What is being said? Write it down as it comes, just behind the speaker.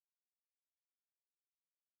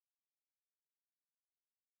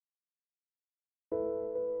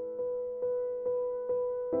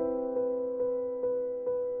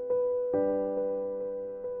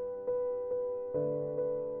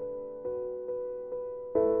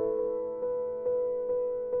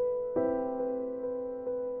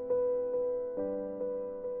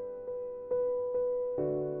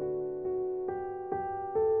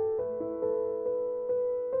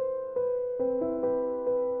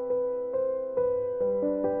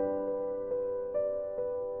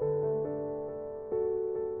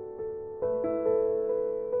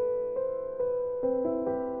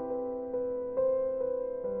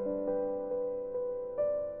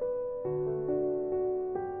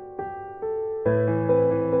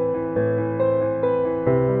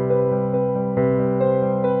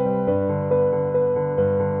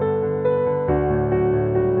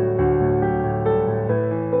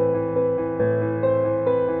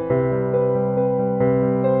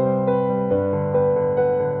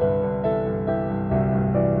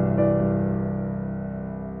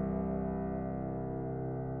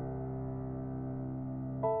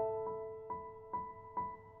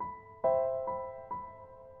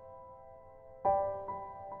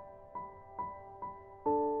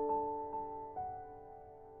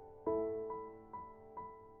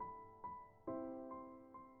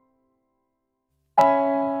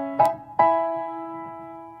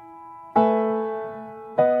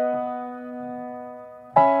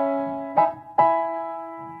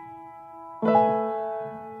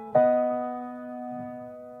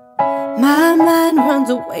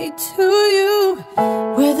to you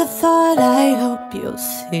with a thought I hope you'll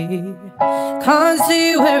see. Can't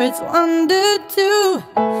see where it's wandered to,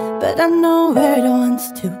 but I know where it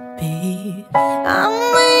wants to be. I'm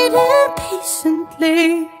waiting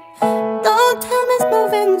patiently, though time is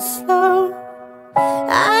moving slow.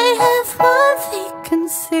 I have one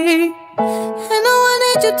vacancy, and I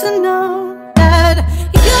wanted you to know that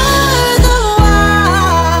you're the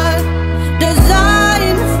one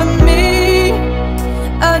designed for me,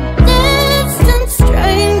 a distant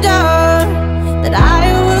stranger that I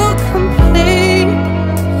will complete.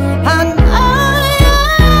 I know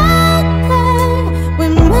that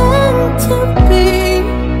we're meant to be,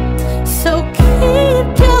 so keep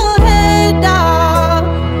your head up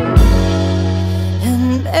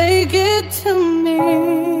and make it to me,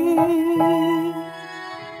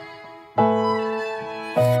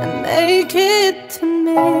 and make it to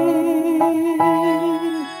me.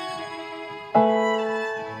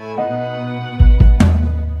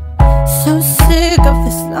 So sick of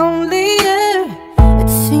this lonely air, it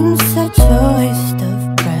seems such a waste of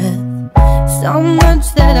breath. So much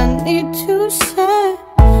that I need to say,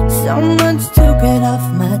 so much to get off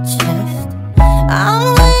my chest. I'm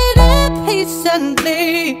waiting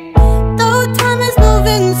patiently, though time is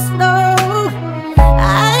moving